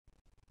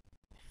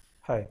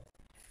Hi,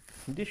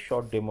 in this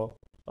short demo,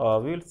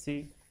 we will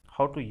see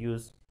how to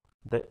use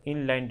the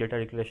inline data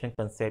declaration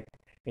concept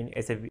in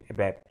SAP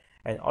abap,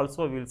 and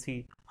also we will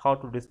see how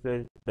to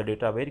display the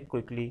data very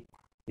quickly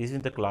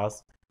using the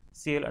class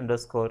cl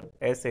underscore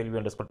slv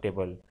underscore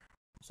table.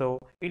 So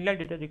inline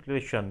data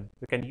declaration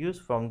we can use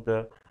from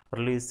the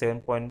release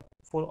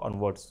 7.4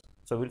 onwards.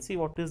 So we'll see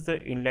what is the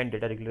inline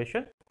data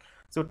declaration.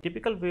 So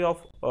typical way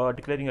of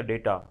declaring a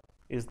data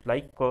is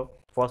like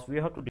first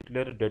we have to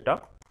declare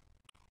data.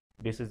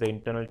 This is the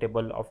internal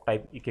table of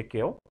type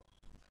EKKO,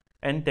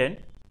 and then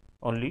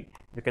only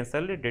we can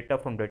select data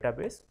from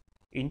database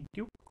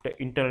into the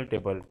internal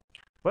table,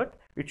 but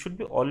it should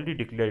be already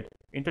declared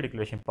in the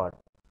declaration part.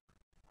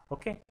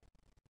 Okay,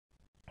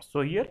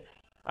 so here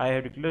I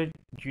have declared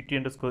gt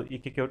underscore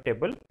EKKO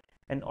table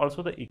and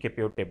also the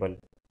EKPO table.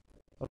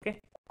 Okay,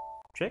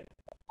 check,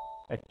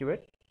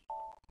 activate,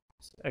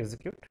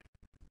 execute,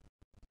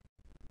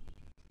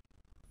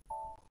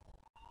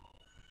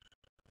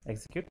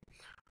 execute.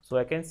 So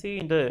I can see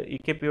in the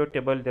EKPO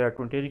table there are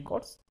 20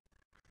 records,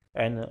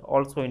 and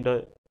also in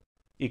the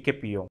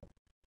EKPO.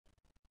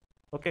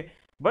 Okay,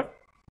 but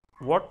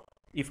what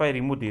if I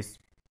remove this?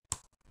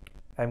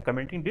 I am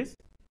commenting this.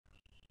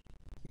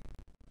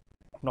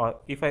 Now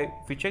if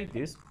we check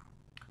this,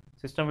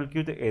 system will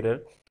give the error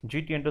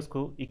gt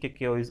underscore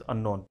ekko is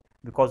unknown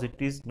because it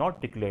is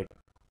not declared.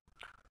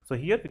 So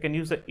here we can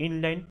use the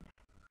inline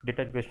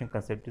data declaration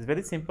concept. It's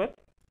very simple.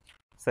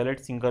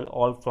 Select single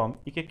all from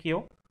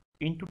ekko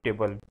into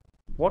table.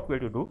 What we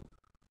have to do,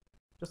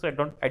 just write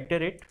down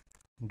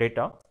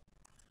 @data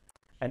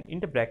and in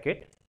the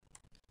bracket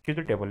give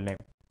the table name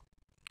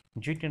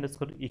gt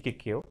underscore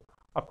ekko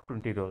up to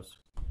 20 rows.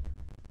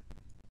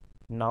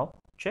 Now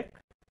check.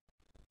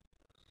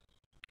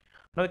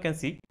 Now you can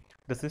see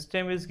the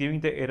system is giving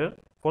the error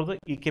for the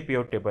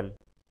EKPO table.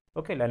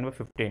 Okay, line number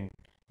 15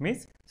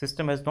 means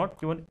system has not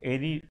given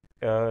any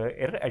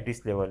error at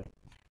this level.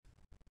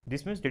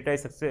 This means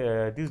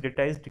this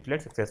data is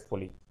declared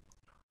successfully.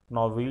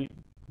 Now we'll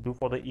do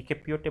for the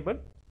EKPO table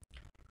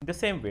in the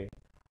same way.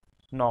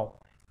 Now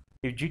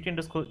if gt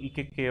underscore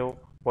EKKO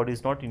what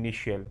is not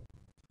initial,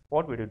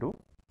 what we do?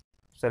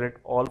 Select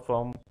all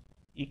from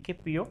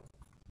EKPO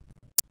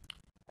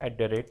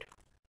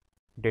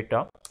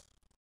 @data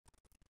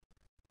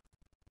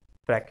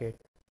bracket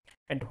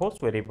and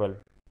host variable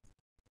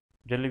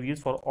generally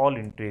used for all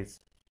entries.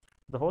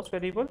 The host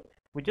variable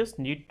we just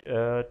need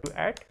to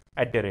add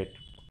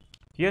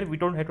 @. Here we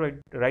don't have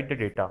to write the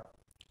data.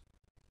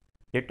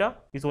 Data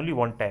is only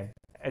one time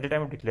at the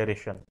time of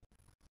declaration.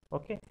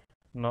 Okay.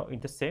 Now in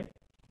the same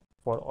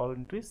for all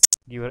entries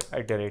give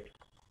 @.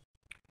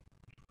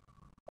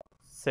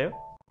 Save,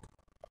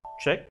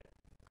 check,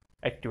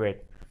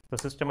 activate. The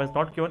system has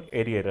not given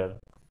any error.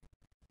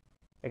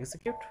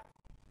 Execute.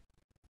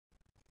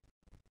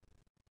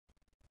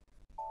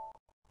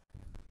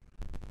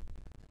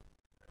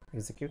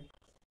 Execute.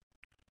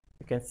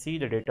 You can see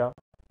the data,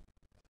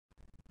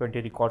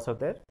 20 records are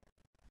there.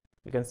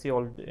 You can see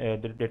all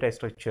the data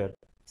structure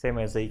same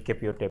as the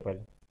EKPO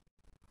table.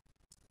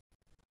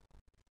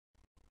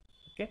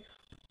 Okay,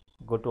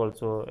 go to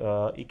also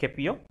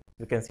EKPO.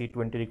 You can see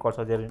 20 records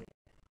are there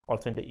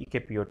also in the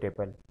EKPO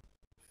table.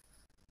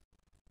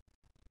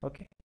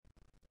 Okay,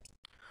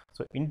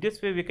 so in this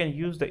way we can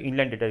use the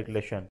inline data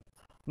declaration.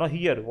 Now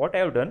here what I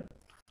have done,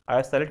 I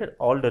have selected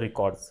all the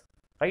records,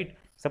 right?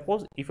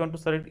 Suppose if you want to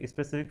select a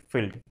specific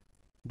field,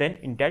 then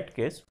in that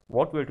case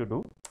what we have to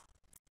do,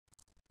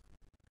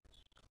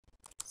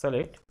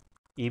 select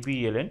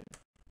EBLN.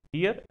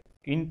 Here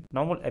in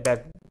normal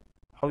abap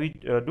how we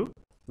do,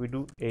 we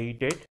do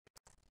AEDATE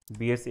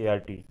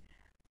BSART,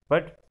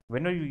 but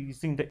when you're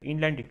using the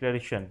inline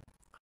declaration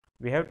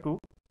we have to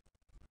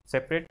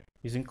separate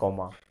using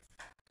comma,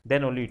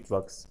 then only it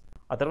works,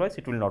 otherwise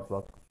it will not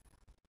work.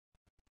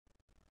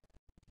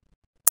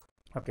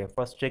 Okay,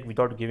 first check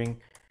without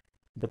giving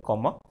the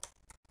comma.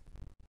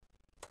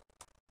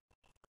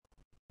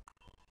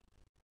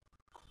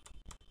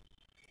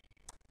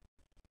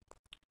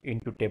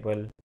 Into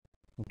table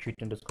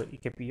gt underscore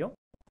EKPO.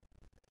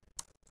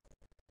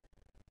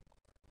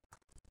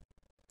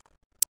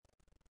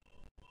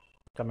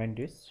 Comment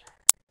this,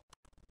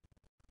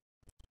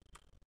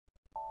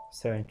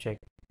 save and check.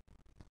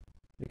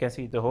 You can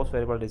see the host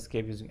variable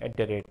escape using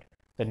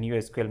 @. The new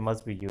SQL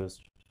must be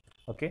used.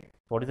 Okay,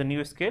 what is the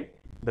new SQL?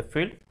 The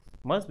field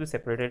must be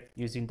separated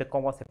using the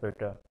comma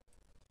separator.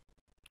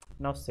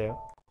 Now save,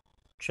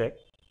 check.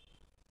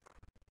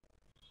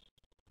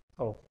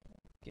 Oh,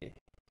 okay.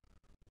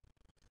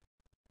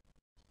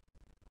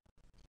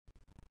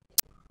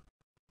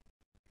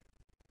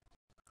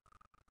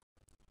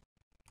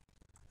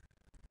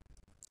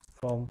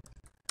 From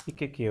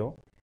EKKO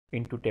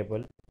into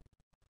table,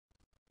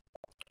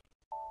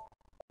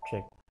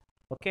 check.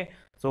 Okay,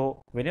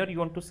 so whenever you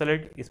want to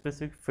select a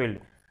specific field,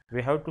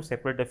 we have to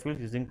separate the fields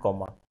using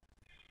comma,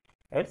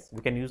 else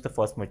we can use the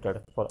first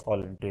method for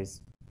all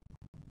entries.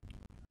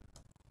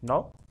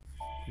 Now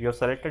we have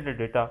selected the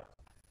data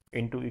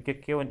into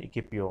EKKO and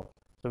EKPO,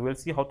 so we'll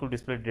see how to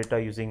display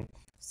data using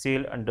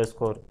cl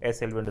underscore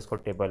slv underscore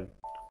table.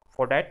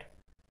 For that,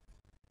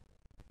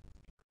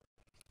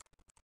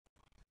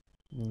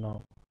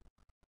 no,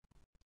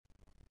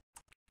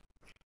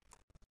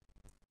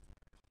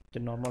 the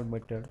normal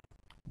method,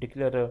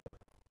 declare a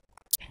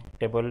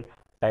table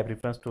type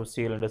reference to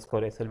cl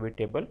underscore slv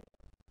table,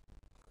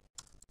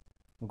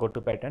 go to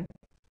pattern,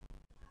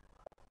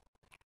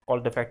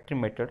 call the factory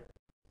method,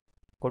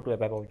 go to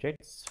abap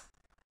objects,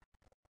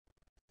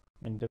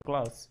 in the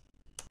class,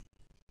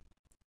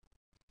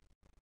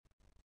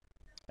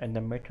 and the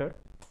method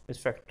is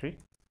factory,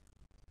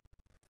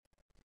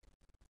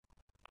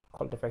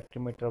 call the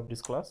factory method of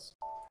this class,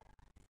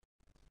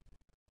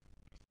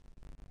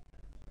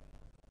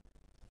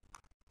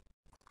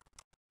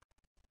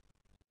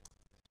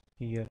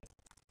 here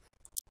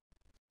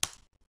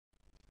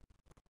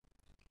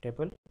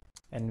table,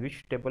 and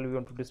which table we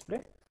want to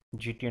display,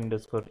 gt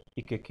underscore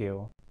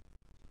ekko.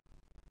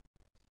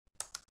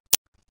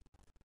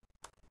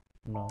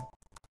 Now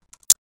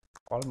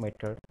call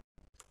method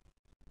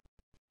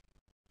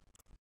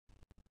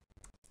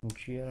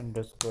gr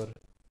underscore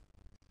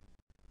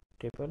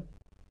table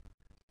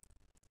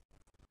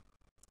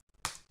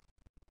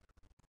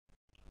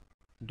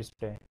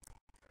display,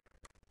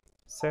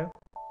 save,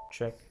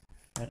 check,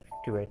 and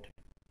activate,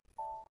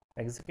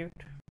 execute,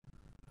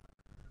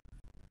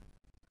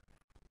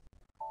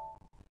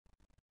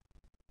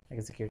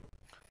 execute.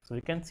 So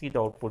we can see the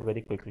output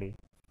very quickly.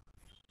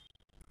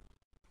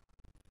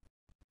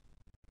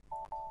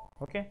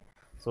 Okay,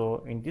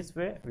 so in this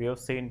way we have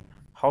seen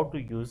how to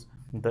use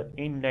the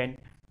inline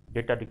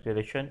data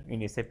declaration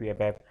in SAP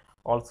ABAP.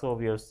 Also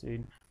we have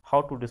seen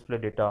how to display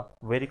data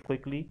very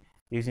quickly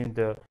using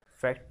the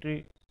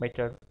factory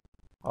method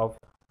of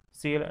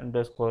cl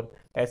underscore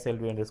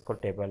slv underscore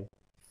table.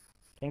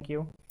 Thank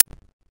you.